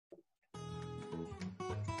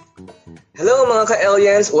Hello mga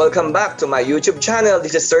ka-aliens! Welcome back to my YouTube channel.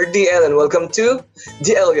 This is Sir DL and welcome to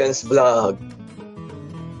The Aliens Vlog.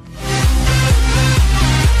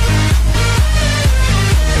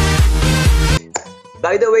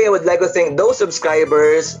 By the way, I would like to thank those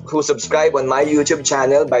subscribers who subscribe on my YouTube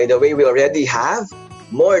channel. By the way, we already have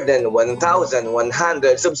more than 1,100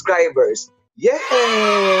 subscribers. Yay!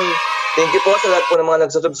 Thank you po sa lahat po ng mga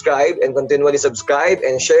nagsusubscribe and continually subscribe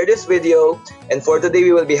and share this video. And for today,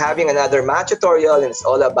 we will be having another math tutorial and it's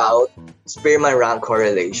all about Spearman rank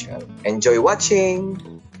correlation. Enjoy watching!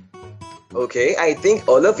 Okay, I think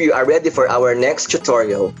all of you are ready for our next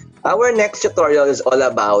tutorial. Our next tutorial is all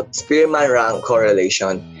about Spearman rank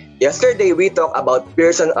correlation. Yesterday, we talked about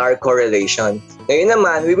Pearson R correlation. Ngayon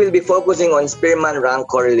naman, we will be focusing on Spearman rank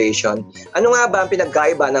correlation. Ano nga ba ang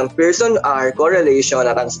pinagkaiba ng Pearson R correlation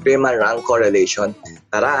at ang Spearman rank correlation?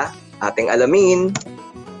 Tara, ating alamin.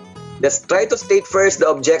 Let's try to state first the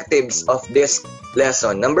objectives of this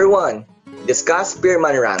lesson. Number 1, discuss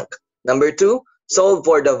Spearman rank. Number 2, solve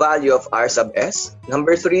for the value of R sub S.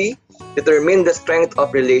 Number 3, determine the strength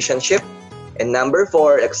of relationship. And number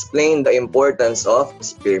 4, explain the importance of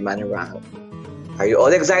Spearman rank. Are you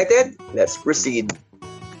all excited? Let's proceed.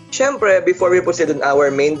 Siyempre, before we proceed on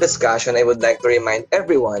our main discussion, I would like to remind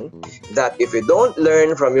everyone that if you don't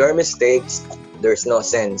learn from your mistakes, there's no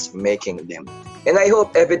sense making them. And I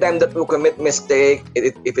hope every time that we commit mistake,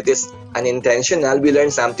 if it is unintentional, we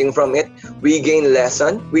learn something from it. We gain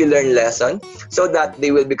lesson, we learn lesson, so that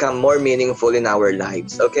they will become more meaningful in our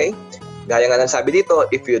lives, okay? Gaya nga ng sabi dito,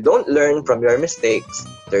 if you don't learn from your mistakes,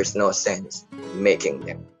 there's no sense making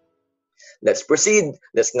them. Let's proceed.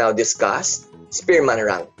 Let's now discuss Spearman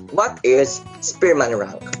rank. What is Spearman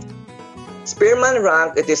rank? Spearman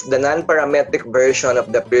rank, it is the non-parametric version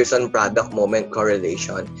of the Pearson product moment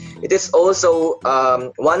correlation. It is also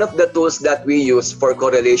one of the tools that we use for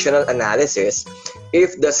correlational analysis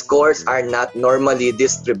if the scores are not normally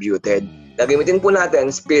distributed. Gagamitin po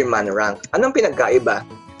natin Spearman rank. Anong pinagkaiba?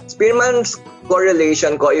 Spearman's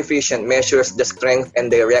correlation coefficient measures the strength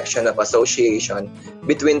and direction of association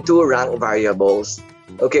between two rank variables.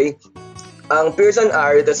 Okay? Ang Pearson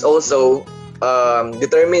R, it is also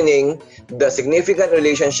determining the significant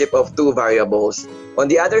relationship of two variables.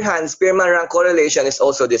 On the other hand, Spearman rank correlation is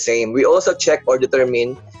also the same. We also check or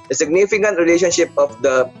determine the significant relationship of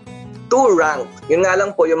the two rank. Yun nga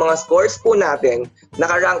lang po, yung mga scores po natin,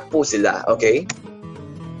 nakarank po sila. Okay?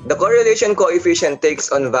 The correlation coefficient takes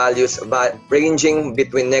on values ranging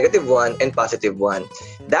between -1 and +1.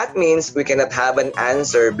 That means we cannot have an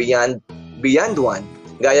answer beyond 1.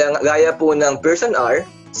 Gaya po ng Pearson R,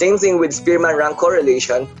 same thing with Spearman rank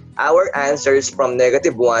correlation, our answer is from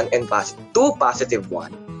 -1 and to +1.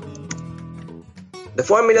 The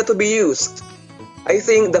formula to be used. I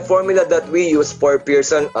think the formula that we use for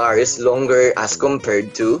Pearson R is longer as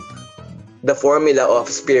compared to the formula of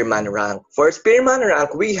Spearman rank. For Spearman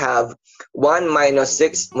rank, we have 1 minus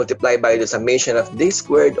 6 multiplied by the summation of d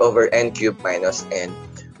squared over n cubed minus n,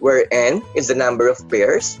 where n is the number of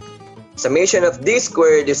pairs. Summation of d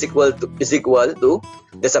squared is equal to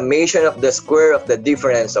the summation of the square of the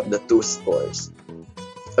difference of the two scores.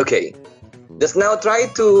 Okay, let's now try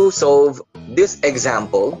to solve this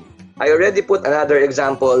example. I already put another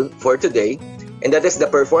example for today, and that is the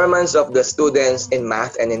performance of the students in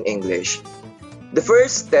math and in English. The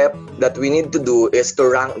first step that we need to do is to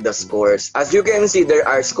rank the scores. As you can see, there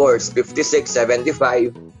are scores 56,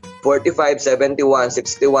 75, 45, 71,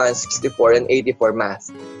 61, 64, and 80 for math.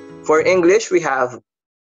 For English, we have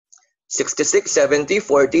 66, 70,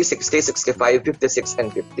 40, 60, 65, 56,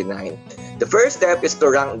 and 59. The first step is to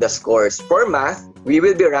rank the scores. For math, we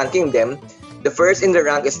will be ranking them. The first in the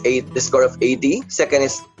rank is the score of 80. Second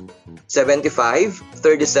is 75.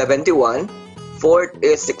 Third is 71. Fourth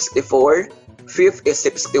is 64. Fifth is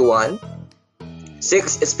 61.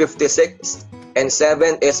 Sixth is 56. And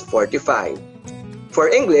 7 is 45.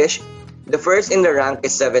 For English, the first in the rank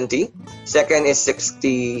is 70. Second is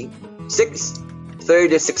 66.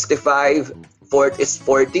 Third is 65. Fourth is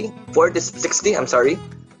 40. Fourth is 60, I'm sorry.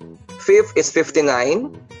 Fifth is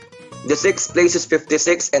 59. The 6th place is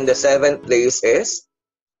 56 and the 7th place is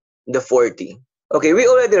the 40. Okay, we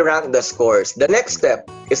already ranked the scores. The next step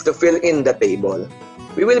is to fill in the table.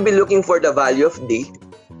 We will be looking for the value of d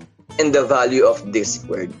and the value of d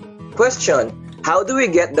squared. Question, how do we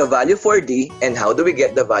get the value for d and how do we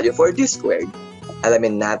get the value for d squared?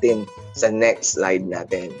 Alamin natin sa next slide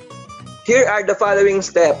natin. Here are the following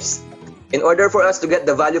steps in order for us to get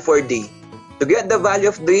the value for d. To get the value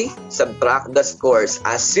of d, subtract the scores.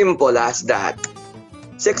 As simple as that.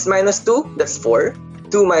 6 minus 2, that's 4.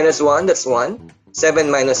 2 minus 1, that's 1. 7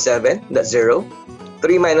 minus 7, that's 0.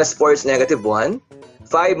 3 minus 4 is negative 1.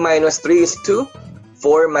 5 minus 3 is 2.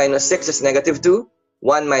 4 minus 6 is negative 2.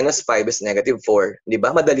 1 minus 5 is negative 4. Di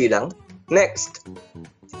ba? Madali lang. Next,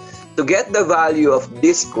 to get the value of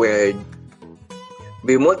d squared,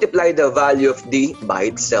 we multiply the value of d by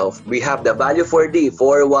itself. We have the value for d,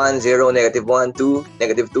 4, 1, 0, negative 1, 2,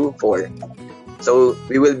 negative 2, 4. So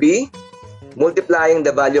we will be multiplying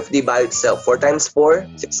the value of d by itself. 4 times 4,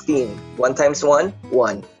 16. 1 times 1,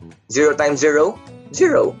 1. 0 times 0,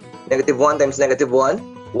 0. Negative 1 times negative 1,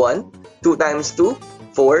 1. 2 times 2,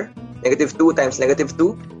 4. Negative 2 times negative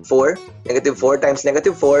 2, 4. Negative 4 times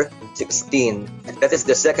negative 4, 16. That is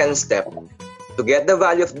the second step. To get the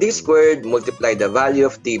value of d squared, multiply the value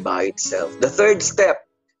of d by itself. The third step,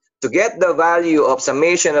 to get the value of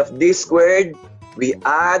summation of d squared, we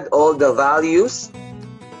add all the values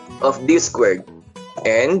of d squared.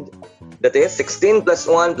 And that is 16 plus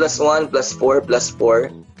 1 plus 1 plus 4 plus 4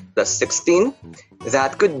 plus 16.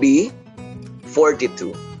 That could be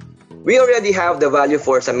 42. We already have the value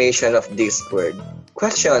for summation of d squared.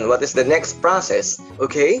 Question, what is the next process?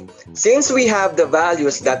 Okay, since we have the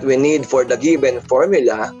values that we need for the given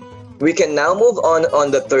formula, we can now move on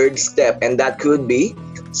the third step, and that could be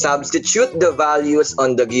substitute the values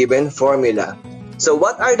on the given formula. So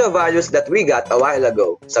what are the values that we got a while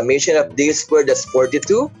ago? Summation of d squared is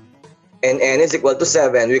 42 and n is equal to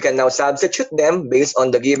 7. We can now substitute them based on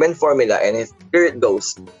the given formula, and here it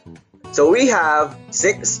goes. So we have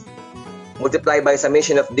 6 multiplied by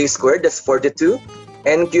summation of d squared, that's 42.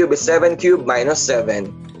 N cubed is 7 cubed minus 7.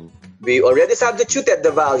 We already substituted the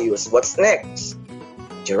values. What's next?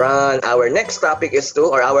 Jiran, our next topic is to,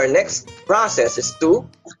 or our next process is to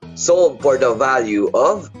solve for the value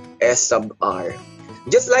of S sub r.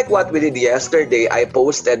 Just like what we did yesterday, I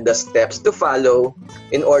posted the steps to follow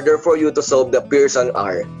in order for you to solve the Pearson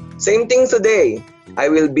R. Same thing today. I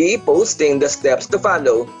will be posting the steps to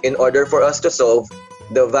follow in order for us to solve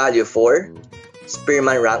the value for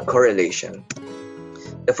Spearman rank correlation.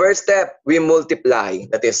 The first step, we multiply.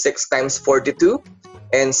 That is 6 times 42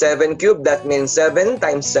 and 7 cubed. That means 7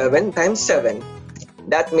 times 7 times 7.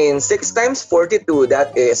 That means 6 times 42,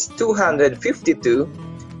 that is 252.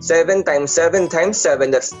 7 times 7 times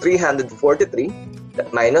 7, that's 343.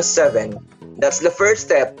 That minus 7. That's the first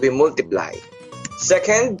step, we multiply.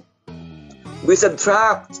 Second, we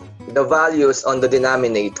subtract the values on the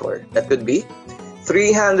denominator. That could be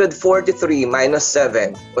 343 minus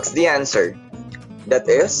 7. What's the answer? That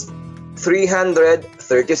is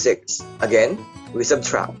 336. Again, we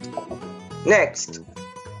subtract. Next,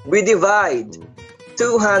 we divide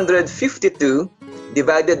 252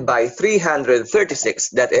 divided by 336.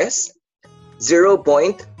 That is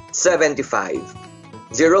 0.75.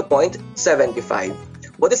 0.75.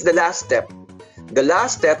 What is the last step? The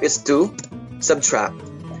last step is to subtract.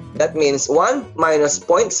 That means 1 minus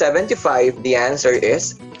 0.75, the answer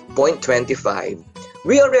is 0.25.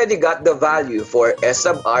 We already got the value for S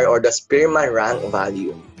sub r, or the Spearman rank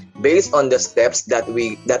value, based on the steps that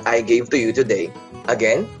I gave to you today.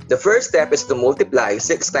 Again, the first step is to multiply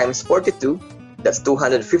 6 times 42, that's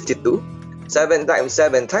 252. 7 times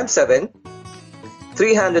 7 times 7,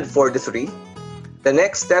 343. The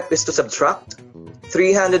next step is to subtract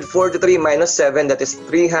 343 minus 7, that is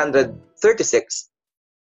 336.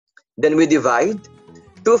 Then we divide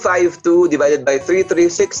 252 divided by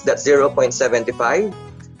 336, that's 0.75.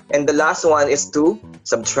 And the last one is to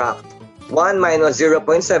subtract 1 minus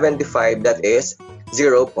 0.75, that is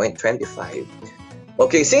 0.25.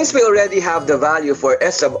 Okay, since we already have the value for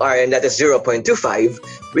S sub r, and that is 0.25,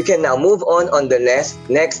 we can now move on the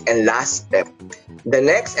next and last step. The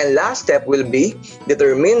next and last step will be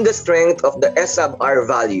determine the strength of the S sub r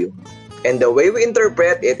value. And the way we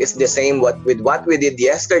interpret it is the same with what we did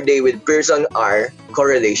yesterday with Pearson R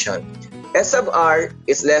correlation. S sub r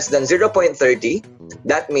is less than 0.30.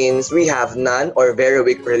 That means we have none or very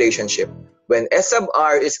weak relationship. When S sub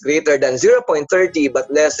r is greater than 0.30 but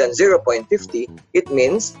less than 0.50, it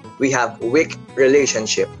means we have weak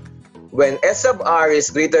relationship. When S sub r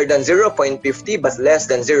is greater than 0.50 but less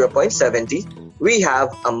than 0.70, we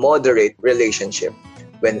have a moderate relationship.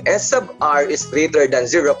 When S sub r is greater than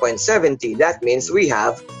 0.70, that means we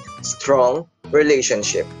have strong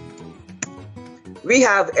relationship. We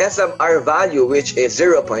have S sub r value, which is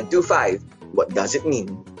 0.25. What does it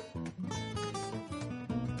mean?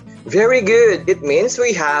 Very good. It means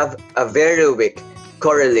we have a very weak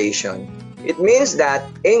correlation. It means that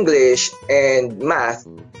English and math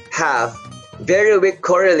have very weak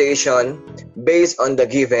correlation based on the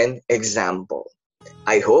given example.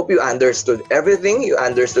 I hope you understood everything, you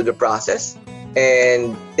understood the process,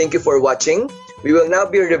 and thank you for watching. We will now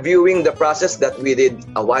be reviewing the process that we did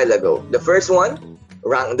a while ago. The first one,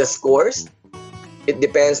 rank the scores. It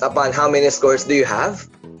depends upon how many scores do you have.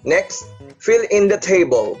 Next, fill in the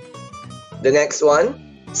table. The next one,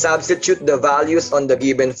 substitute the values on the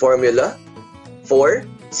given formula. 4,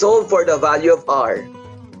 solve for the value of R.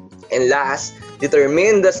 And last,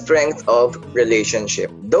 determine the strength of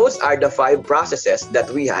relationship. Those are the 5 processes that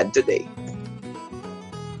we had today.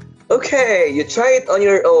 Okay, you try it on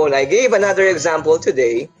your own. I gave another example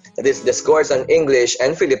today. That is the scores on English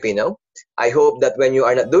and Filipino. I hope that when you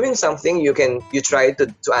are not doing something, you try to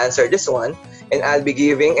answer this one, and I'll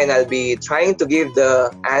be trying to give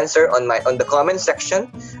the answer on the comment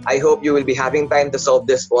section. I hope you will be having time to solve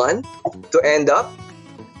this one. To end up,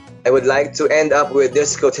 I would like to end up with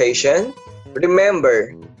this quotation.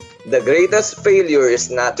 Remember, the greatest failure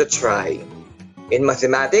is not to try. In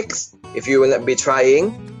mathematics, if you will not be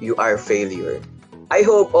trying, you are failure. I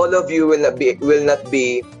hope all of you will not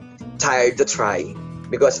be tired to try,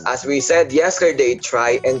 because as we said yesterday,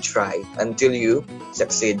 try and try until you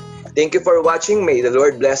succeed. Thank you for watching. May the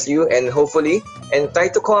Lord bless you, and try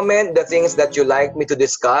to comment the things that you like me to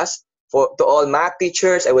discuss. To all math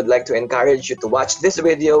teachers, I would like to encourage you to watch this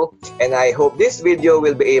video, and I hope this video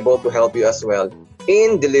will be able to help you as well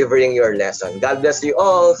in delivering your lesson. God bless you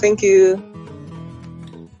all. Thank you.